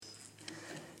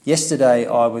Yesterday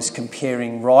I was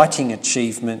comparing writing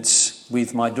achievements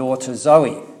with my daughter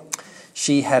Zoe.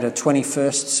 She had a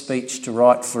 21st speech to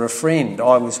write for a friend.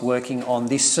 I was working on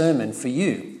this sermon for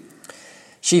you.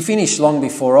 She finished long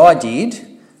before I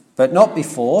did, but not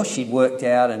before she'd worked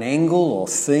out an angle or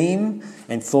theme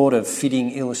and thought of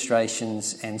fitting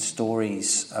illustrations and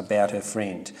stories about her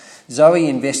friend. Zoe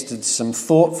invested some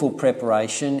thoughtful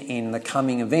preparation in the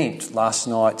coming event, last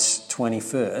night's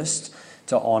 21st,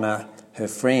 to honour her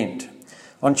friend.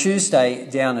 On Tuesday,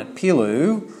 down at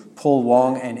Pilu, Paul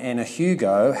Wong and Anna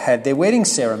Hugo had their wedding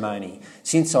ceremony.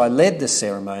 Since I led the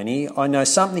ceremony, I know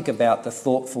something about the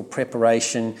thoughtful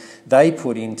preparation they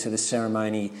put into the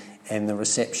ceremony and the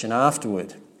reception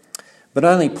afterward. But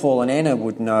only Paul and Anna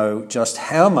would know just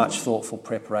how much thoughtful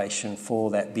preparation for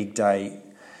that big day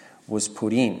was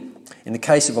put in. In the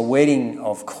case of a wedding,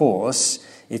 of course,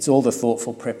 it's all the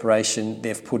thoughtful preparation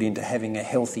they've put into having a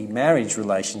healthy marriage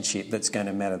relationship that's going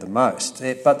to matter the most.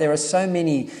 But there are so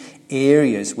many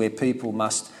areas where people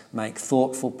must make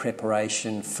thoughtful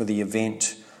preparation for the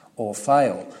event or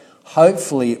fail.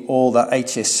 Hopefully all the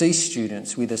HSC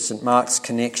students with a St Mark's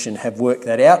connection have worked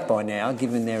that out by now,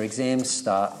 given their exams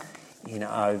start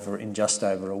in just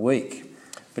over a week.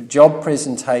 But job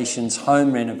presentations,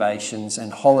 home renovations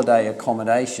and holiday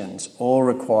accommodations all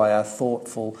require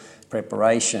thoughtful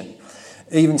preparation.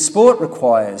 Even sport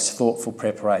requires thoughtful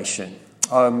preparation.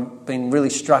 I've been really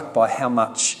struck by how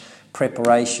much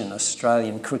preparation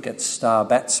Australian cricket star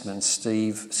batsman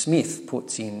Steve Smith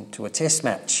puts into a test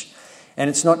match. And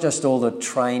it's not just all the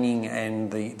training and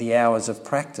the hours of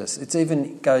practice. It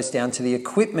even goes down to the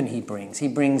equipment he brings. He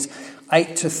brings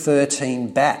 8 to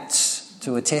 13 bats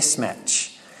to a test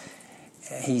match.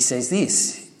 He says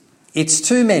this: "It's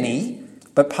too many,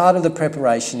 but part of the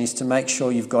preparation is to make sure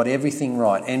you've got everything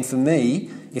right. And for me,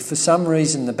 if for some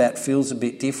reason the bat feels a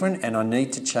bit different and I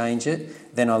need to change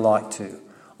it, then I like to.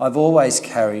 I've always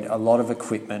carried a lot of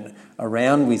equipment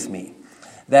around with me."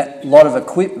 That lot of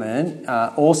equipment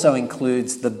also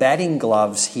includes the batting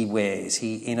gloves he wears.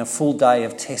 In a full day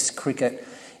of test cricket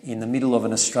in the middle of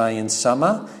an Australian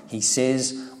summer, he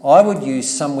says, "I would use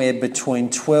somewhere between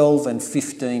 12 and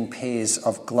 15 pairs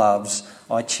of gloves.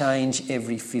 I change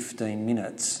every 15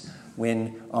 minutes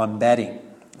when I'm batting."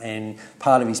 And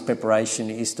part of his preparation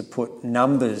is to put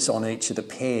numbers on each of the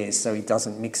pairs so he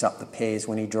doesn't mix up the pairs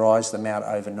when he dries them out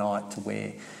overnight to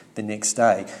wear the next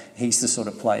day. He's the sort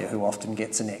of player who often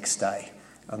gets a next day,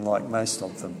 unlike most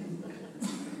of them.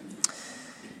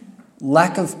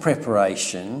 Lack of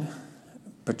preparation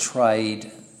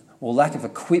lack of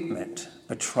equipment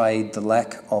betrayed the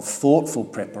lack of thoughtful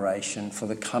preparation for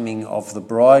the coming of the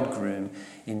bridegroom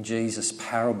in Jesus'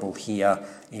 parable here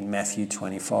in Matthew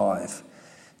 25.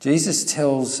 Jesus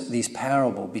tells this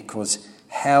parable because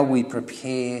how we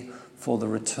prepare for the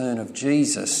return of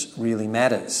Jesus really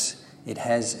matters. It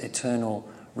has eternal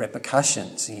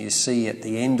repercussions. You see at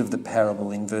the end of the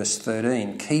parable in verse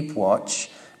 13, "Keep watch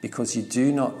because you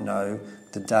do not know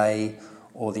the day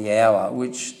or the hour,"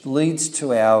 which leads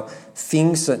to our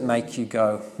things that make you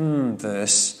go,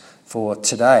 verse for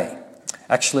today.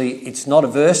 Actually, it's not a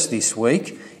verse this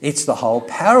week, it's the whole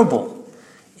parable.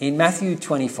 In Matthew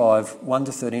 25, 1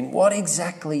 to 13, what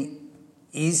exactly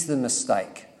is the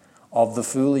mistake of the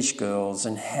foolish girls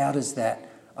and how does that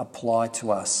apply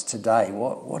to us today?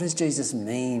 What does Jesus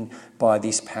mean by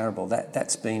this parable?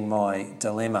 That's been my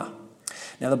dilemma.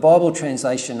 Now, the Bible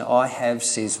translation I have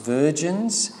says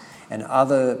virgins, and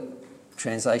other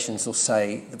translations will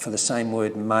say, for the same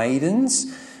word, maidens.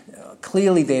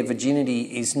 Clearly, their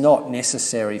virginity is not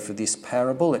necessary for this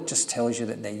parable. It just tells you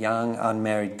that they're young,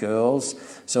 unmarried girls.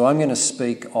 So I'm going to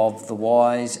speak of the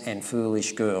wise and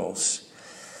foolish girls.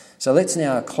 So let's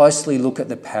now closely look at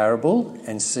the parable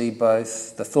and see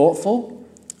both the thoughtful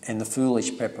and the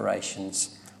foolish preparations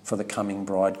for the coming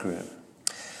bridegroom.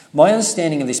 My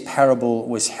understanding of this parable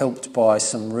was helped by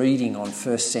some reading on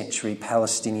first century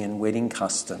Palestinian wedding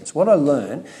customs. What I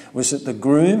learned was that the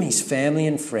groom, his family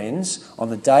and friends, on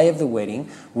the day of the wedding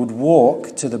would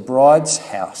walk to the bride's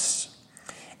house.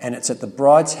 And it's at the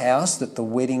bride's house that the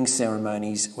wedding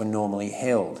ceremonies were normally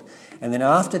held. And then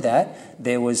after that,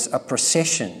 there was a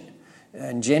procession,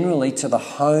 and generally to the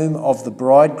home of the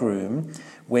bridegroom,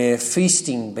 where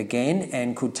feasting began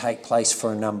and could take place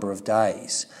for a number of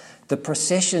days. The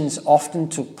processions often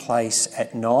took place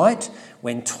at night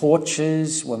when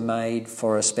torches were made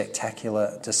for a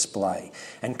spectacular display.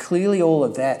 And clearly all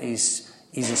of that is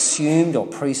assumed or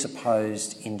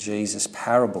presupposed in Jesus'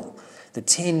 parable. The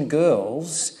 10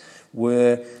 girls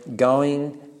were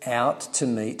going out to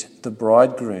meet the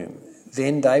bridegroom.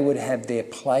 Then they would have their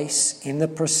place in the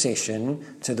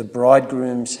procession to the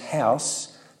bridegroom's house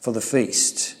for the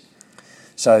feast.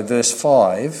 So verse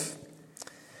 5,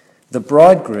 the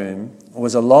bridegroom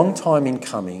was a long time in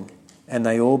coming, and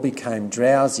they all became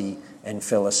drowsy and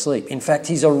fell asleep. In fact,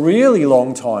 he's a really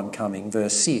long time coming.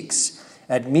 Verse 6,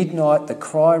 at midnight the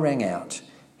cry rang out,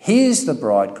 here's the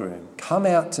bridegroom, come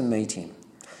out to meet him.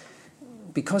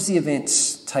 Because the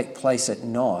events take place at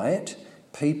night,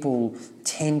 people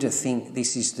tend to think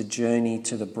this is the journey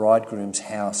to the bridegroom's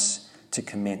house to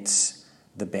commence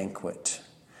the banquet.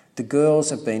 The girls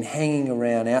have been hanging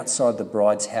around outside the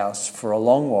bride's house for a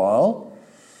long while,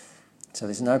 so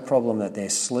there's no problem that they're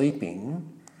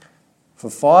sleeping. For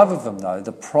 5 of them, though,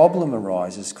 the problem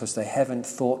arises because they haven't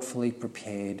thoughtfully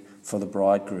prepared for the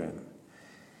bridegroom.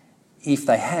 If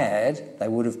they had, they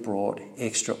would have brought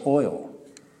extra oil.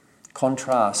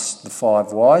 Contrast the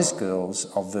 5 wise girls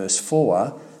of verse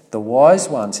 4. The wise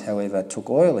ones, however, took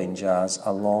oil in jars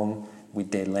along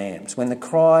with their lamps. When the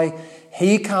cry,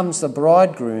 here comes the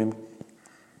bridegroom,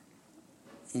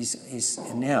 is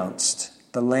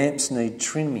announced, the lamps need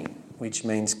trimming, which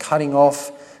means cutting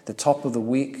off the top of the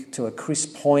wick to a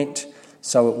crisp point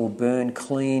so it will burn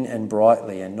clean and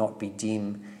brightly and not be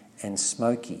dim and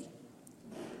smoky.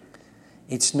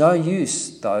 It's no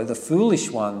use, though, the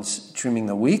foolish ones trimming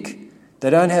the wick. They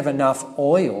don't have enough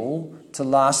oil to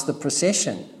last the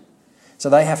procession. So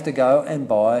they have to go and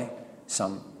buy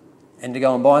some. And to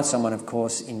go and buy someone, of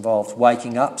course, involves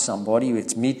waking up somebody.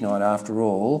 It's midnight after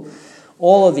all.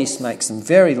 All of this makes them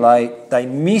very late. They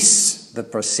miss the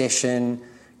procession,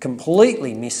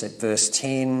 completely miss it. Verse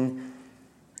 10,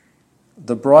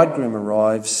 the bridegroom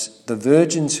arrives. The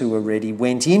virgins who were ready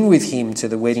went in with him to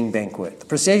the wedding banquet. The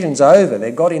procession's over. They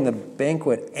got in the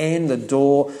banquet and the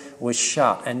door was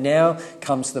shut. And now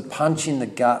comes the punch in the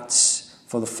guts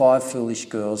for the 5 foolish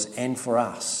girls and for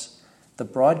us. The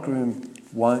bridegroom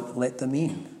won't let them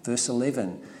in. Verse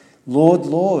 11, Lord,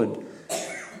 Lord,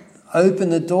 open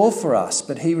the door for us.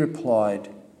 But he replied,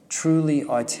 truly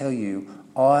I tell you,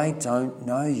 I don't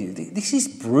know you. This is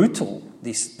brutal,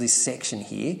 this section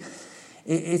here.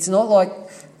 It's not like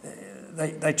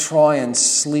they try and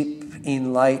slip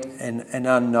in late and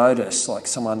unnoticed, like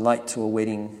someone late to a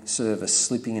wedding service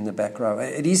slipping in the back row.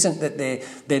 It isn't that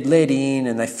they're let in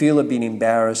and they feel a bit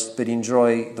embarrassed but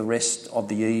enjoy the rest of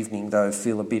the evening, though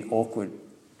feel a bit awkward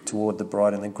toward the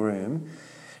bride and the groom.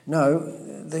 No,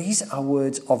 these are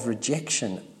words of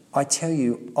rejection. I tell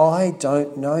you, I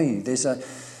don't know you. There's a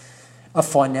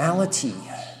finality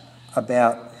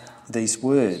about these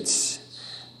words.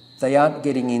 They aren't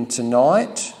getting in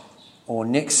tonight or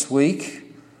next week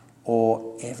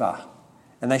or ever.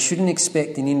 And they shouldn't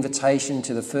expect an invitation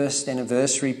to the first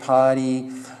anniversary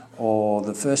party or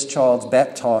the first child's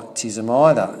baptism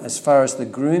either. As far as the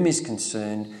groom is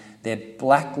concerned, they're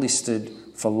blacklisted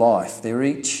for life. They're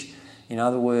each, in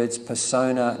other words,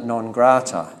 persona non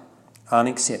grata,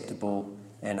 unacceptable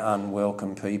and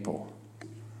unwelcome people.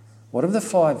 What have the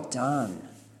 5 done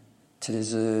to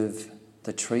deserve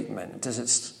the treatment? Does it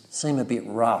seem a bit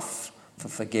rough for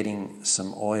forgetting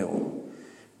some oil?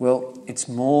 Well, it's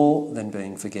more than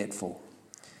being forgetful.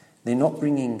 They're not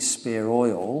bringing spare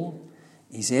oil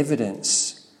is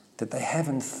evidence that they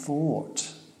haven't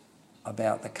thought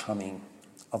about the coming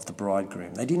of the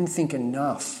bridegroom. They didn't think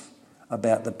enough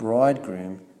about the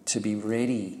bridegroom to be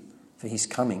ready for his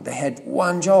coming. They had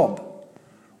one job,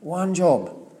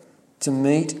 to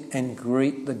meet and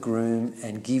greet the groom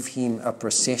and give him a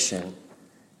procession,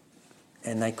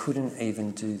 and they couldn't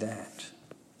even do that.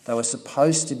 They were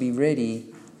supposed to be ready,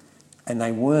 and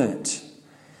they weren't.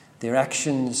 Their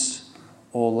actions,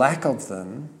 or lack of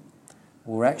them,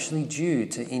 were actually due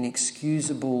to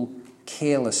inexcusable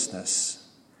carelessness.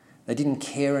 They didn't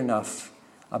care enough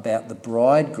about the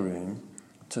bridegroom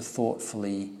to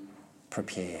thoughtfully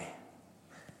prepare.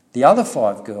 The other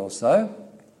 5 girls, though,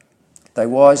 they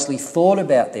wisely thought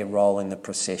about their role in the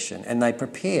procession and they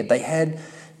prepared. They had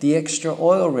the extra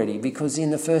oil ready because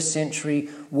in the first century,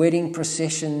 wedding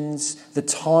processions, the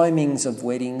timings of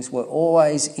weddings were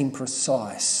always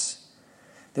imprecise.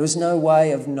 There was no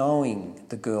way of knowing,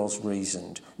 the girls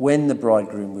reasoned, when the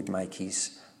bridegroom would make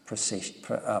his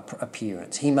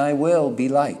appearance. He may well be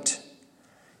late.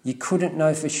 You couldn't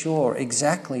know for sure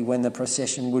exactly when the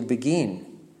procession would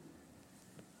begin.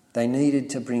 They needed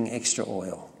to bring extra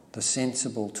oil. The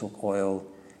sensible took oil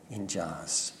in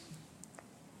jars.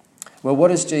 Well, what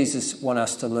does Jesus want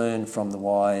us to learn from the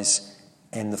wise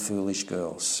and the foolish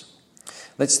girls?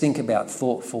 Let's think about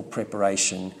thoughtful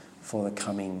preparation for the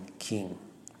coming King.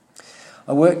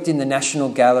 I worked in the National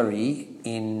Gallery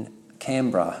in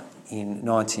Canberra in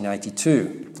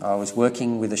 1982. I was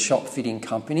working with a shop fitting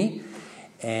company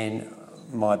and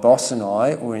my boss and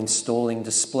I were installing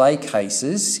display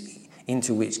cases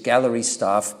into which gallery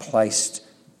staff placed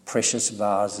precious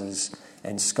vases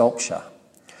and sculpture.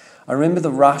 I remember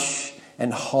the rush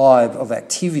and hive of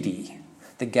activity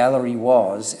the gallery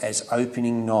was as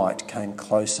opening night came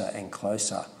closer and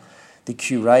closer. The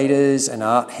curators and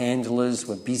art handlers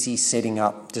were busy setting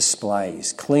up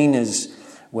displays. Cleaners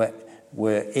were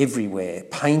everywhere.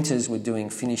 Painters were doing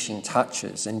finishing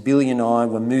touches, and Billy and I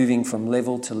were moving from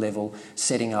level to level,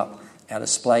 setting up our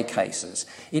display cases.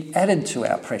 It added to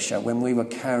our pressure when we were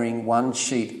carrying one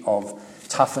sheet of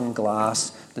toughened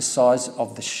glass. The size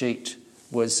of the sheet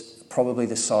was probably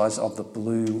the size of the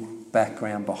blue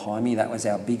background behind me. That was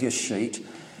our biggest sheet.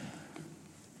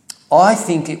 I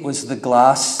think it was the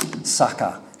glass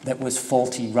sucker that was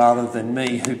faulty rather than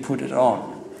me who put it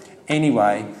on.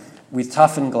 Anyway, with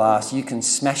toughened glass, you can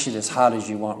smash it as hard as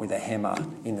you want with a hammer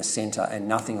in the centre and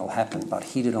nothing will happen, but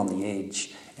hit it on the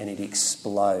edge and it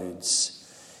explodes.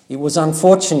 It was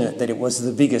unfortunate that it was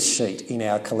the biggest sheet in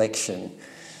our collection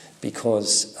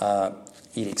because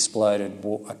it exploded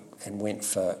and went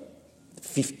for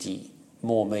 50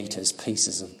 more metres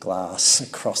pieces of glass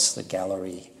across the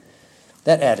gallery.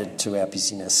 That added to our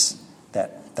busyness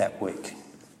that week.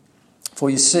 For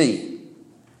you see,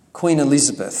 Queen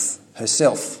Elizabeth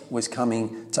herself was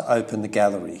coming to open the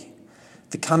gallery.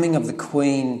 The coming of the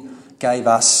Queen gave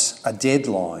us a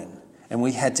deadline, and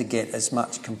we had to get as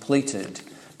much completed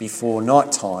before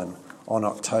night time on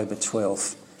October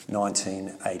 12th,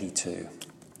 1982.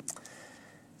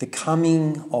 The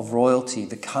coming of royalty,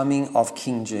 the coming of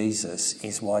King Jesus,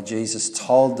 is why Jesus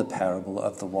told the parable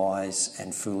of the wise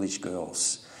and foolish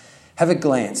girls. Have a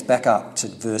glance back up to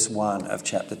verse 1 of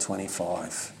chapter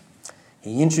 25.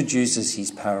 He introduces his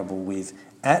parable with,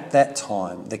 "At that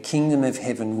time, the kingdom of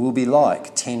heaven will be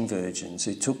like 10 virgins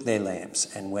who took their lamps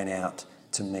and went out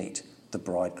to meet the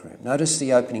bridegroom." Notice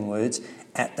the opening words,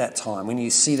 "at that time." When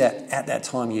you see that "at that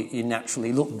time," you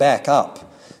naturally look back up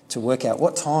to work out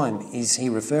what time is he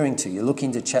referring to. You look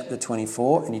into chapter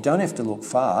 24 and you don't have to look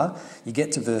far. You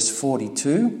get to verse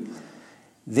 42.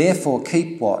 "Therefore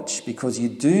keep watch, because you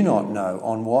do not know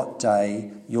on what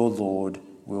day your Lord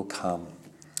will come."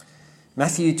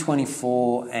 Matthew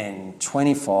 24 and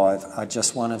 25 are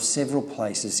just one of several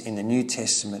places in the New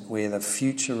Testament where the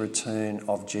future return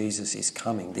of Jesus is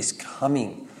coming, this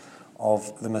coming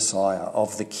of the Messiah,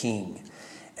 of the King.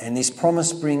 And this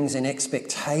promise brings an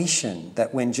expectation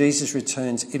that when Jesus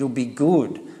returns, it'll be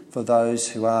good for those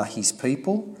who are his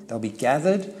people. They'll be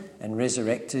gathered and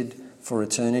resurrected for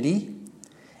eternity.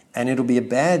 And it'll be a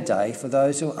bad day for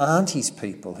those who aren't his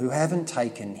people, who haven't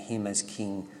taken him as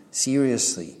king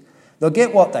seriously. They'll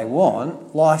get what they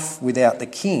want, life without the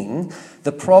king.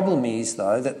 The problem is,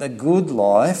 though, that the good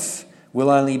life will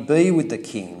only be with the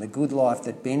king, the good life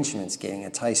that Benjamin's getting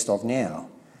a taste of now.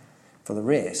 For the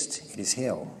rest, it is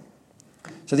hell.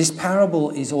 So this parable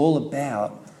is all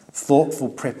about thoughtful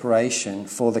preparation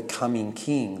for the coming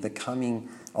king, the coming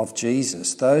of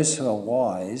Jesus. Those who are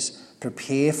wise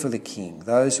prepare for the king.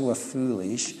 Those who are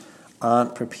foolish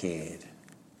aren't prepared.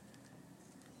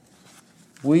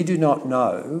 We do not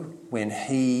know when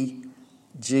he,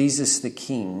 Jesus the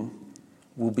King,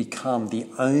 will become the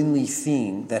only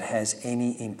thing that has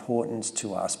any importance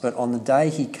to us. But on the day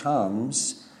he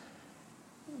comes,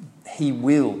 he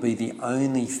will be the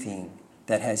only thing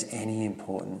that has any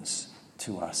importance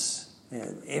to us.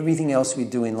 Everything else we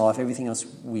do in life, everything else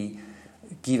we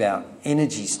give our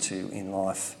energies to in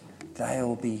life,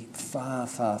 they'll be far,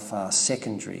 far, far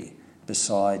secondary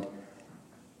beside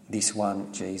this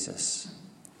one Jesus.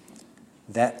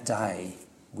 That day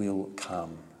will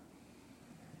come.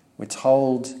 We're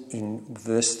told in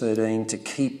verse 13 to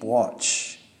keep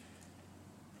watch.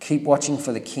 Keep watching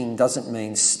for the king doesn't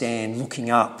mean stand looking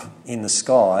up in the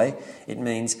sky. It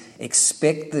means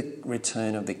expect the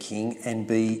return of the king and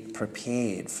be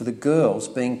prepared. For the girls,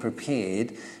 being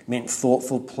prepared meant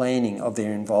thoughtful planning of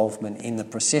their involvement in the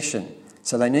procession.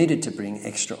 So they needed to bring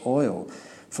extra oil.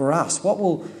 For us, what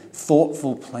will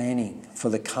thoughtful planning for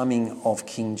the coming of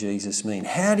King Jesus mean?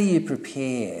 How do you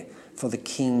prepare for the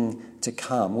king to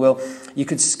come? Well, you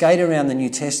could skate around the New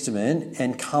Testament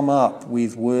and come up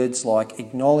with words like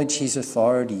acknowledge his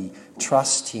authority,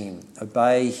 trust him,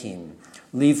 obey him,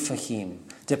 live for him,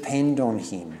 depend on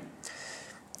him.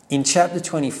 In chapter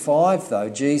 25, though,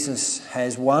 Jesus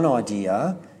has one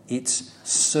idea, it's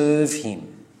serve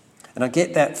him. And I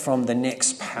get that from the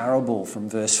next parable from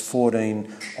verse 14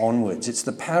 onwards. It's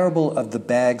the parable of the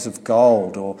bags of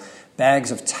gold, or bags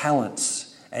of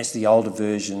talents, as the older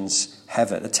versions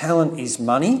have it. A talent is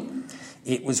money.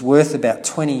 It was worth about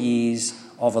 20 years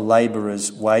of a labourer's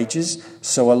wages,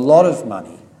 so a lot of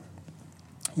money.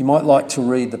 You might like to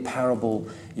read the parable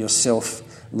yourself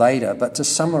later. But to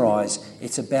summarise,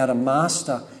 it's about a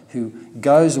master who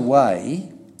goes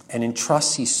away and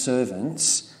entrusts his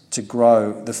servants to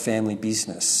grow the family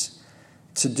business.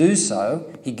 To do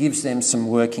so, he gives them some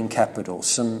working capital,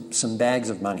 some bags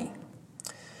of money.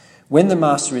 When the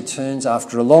master returns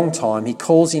after a long time, he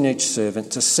calls in each servant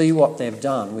to see what they've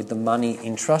done with the money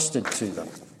entrusted to them.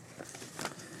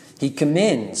 He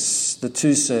commends the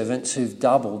 2 servants who've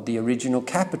doubled the original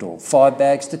capital, 5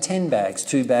 bags to 10 bags,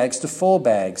 2 bags to 4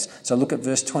 bags. So look at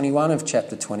verse 21 of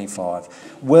chapter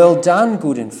 25. Well done,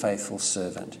 good and faithful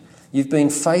servant. You've been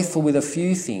faithful with a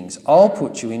few things. I'll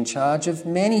put you in charge of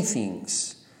many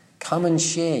things. Come and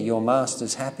share your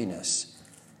master's happiness.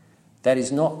 That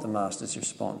is not the master's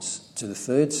response to the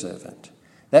 3rd servant.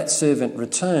 That servant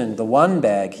returned the 1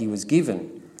 bag he was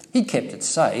given. He kept it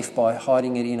safe by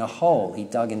hiding it in a hole he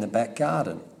dug in the back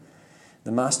garden.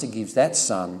 The master gives that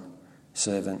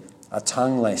servant a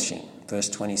tongue lashing. Verse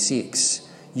 26.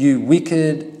 You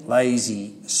wicked,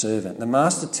 lazy servant. The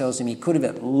master tells him he could have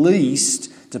at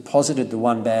least deposited the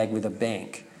 1 bag with a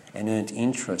bank and earned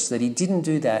interest. That he didn't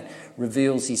do that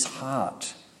reveals his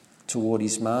heart toward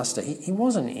his master. He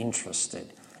wasn't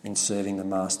interested in serving the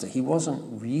master. He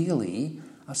wasn't really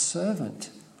a servant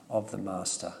of the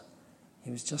master.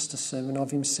 He was just a servant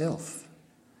of himself.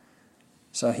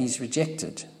 So he's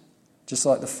rejected. Just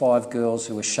like the 5 girls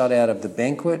who were shut out of the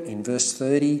banquet in verse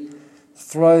 30,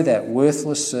 throw that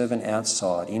worthless servant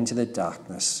outside into the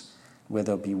darkness where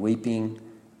there'll be weeping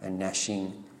and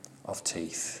gnashing of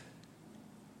teeth.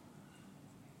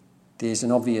 There's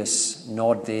an obvious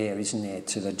nod there, isn't there,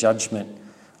 to the judgment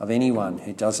of anyone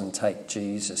who doesn't take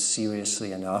Jesus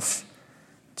seriously enough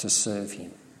to serve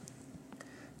him.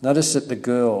 Notice that the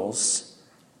girls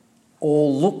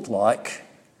all looked like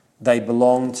they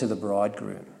belonged to the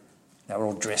bridegroom. They were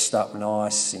all dressed up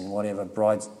nice in whatever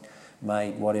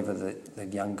bridesmaid, whatever the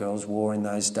young girls wore in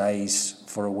those days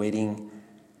for a wedding.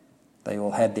 They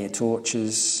all had their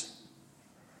torches.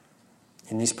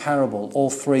 In this parable, all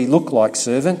 3 look like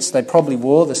servants. They probably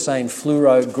wore the same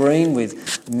fluoro green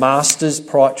with Masters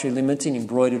Proprietary Limited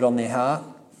embroidered on their heart.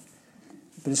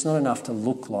 But it's not enough to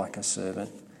look like a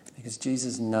servant because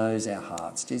Jesus knows our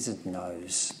hearts. Jesus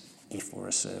knows if we're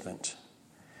a servant.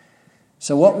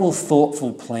 So what will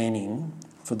thoughtful planning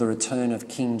for the return of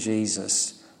King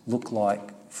Jesus look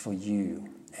like for you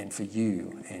and for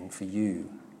you and for you?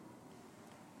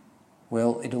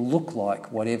 Well, it'll look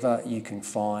like whatever you can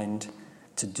find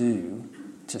to do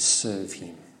to serve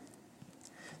him.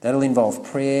 That'll involve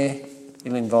prayer.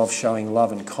 It'll involve showing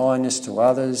love and kindness to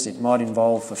others. It might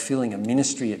involve fulfilling a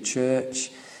ministry at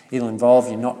church. It'll involve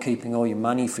you not keeping all your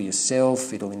money for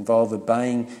yourself. It'll involve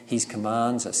obeying his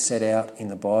commands as set out in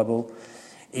the Bible.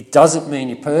 It doesn't mean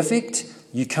you're perfect.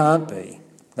 You can't be.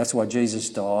 That's why Jesus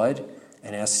died,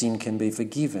 and our sin can be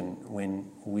forgiven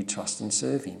when we trust and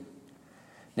serve him.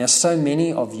 Now, so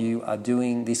many of you are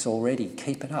doing this already.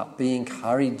 Keep it up. Be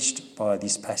encouraged by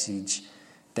this passage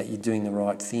that you're doing the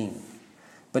right thing.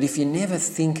 But if you never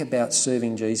think about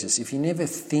serving Jesus, if you never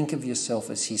think of yourself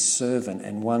as his servant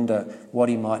and wonder what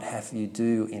he might have you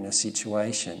do in a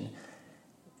situation,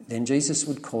 then Jesus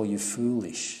would call you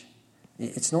foolish.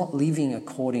 It's not living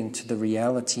according to the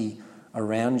reality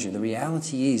around you. The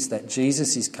reality is that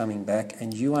Jesus is coming back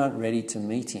and you aren't ready to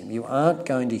meet him. You aren't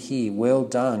going to hear, well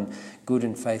done, good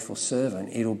and faithful servant.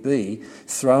 It'll be,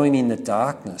 throw him in the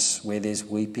darkness where there's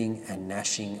weeping and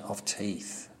gnashing of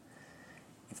teeth.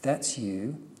 If that's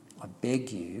you, I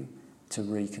beg you to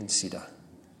reconsider.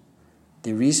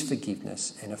 There is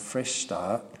forgiveness and a fresh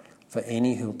start for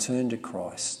any who'll turn to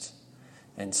Christ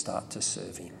and start to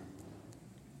serve him.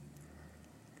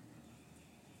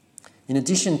 In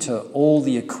addition to all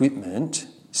the equipment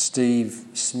Steve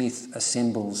Smith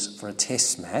assembles for a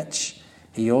test match,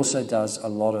 he also does a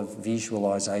lot of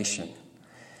visualisation.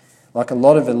 Like a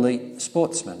lot of elite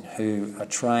sportsmen who are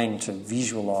trained to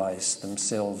visualise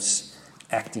themselves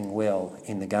acting well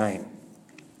in the game.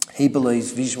 He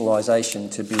believes visualisation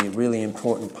to be a really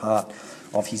important part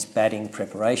of his batting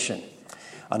preparation.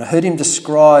 And I heard him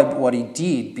describe what he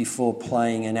did before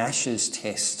playing an Ashes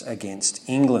test against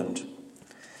England.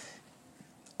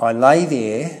 I lay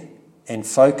there and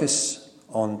focus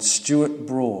on Stuart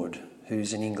Broad,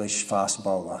 who's an English fast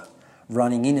bowler,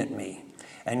 running in at me,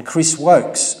 and Chris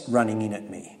Wokes running in at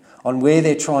me, on where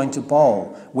they're trying to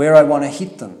bowl, where I want to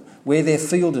hit them, where their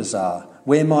fielders are,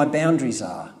 where my boundaries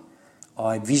are.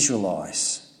 I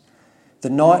visualise. The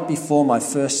night before my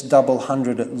first double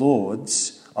 100 at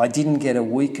Lord's, I didn't get a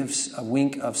wink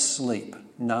of sleep,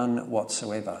 none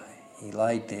whatsoever. He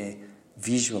laid there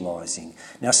visualising.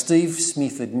 Now, Steve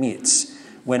Smith admits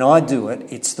when I do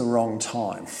it, it's the wrong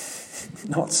time,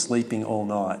 not sleeping all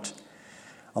night.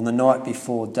 On the night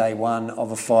before day one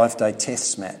of a 5-day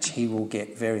test match, he will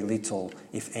get very little,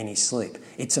 if any, sleep.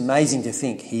 It's amazing to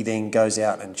think he then goes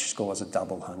out and scores a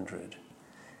double 100.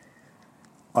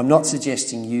 I'm not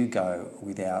suggesting you go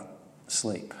without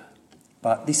sleep,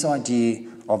 but this idea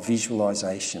of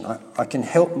visualisation, I can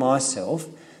help myself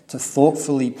to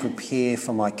thoughtfully prepare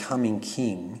for my coming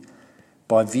King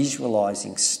by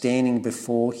visualising standing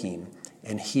before him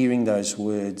and hearing those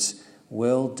words,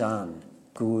 "Well done,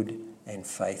 good and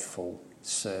faithful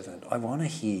servant." I want to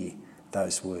hear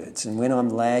those words. And when I'm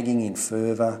lagging in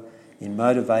fervour, in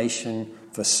motivation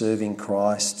for serving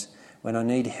Christ, when I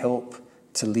need help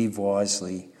to live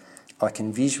wisely, I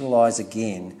can visualise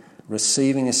again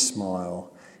receiving a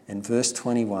smile. And verse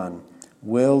 21,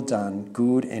 "Well done,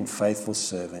 good and faithful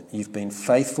servant. You've been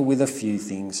faithful with a few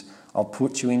things. I'll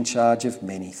put you in charge of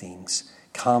many things.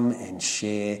 Come and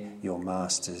share your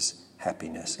master's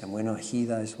happiness." And when I hear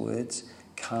those words,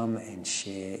 come and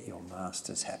share your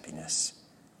master's happiness,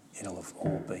 it'll have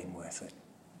all been worth it.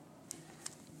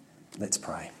 Let's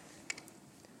pray.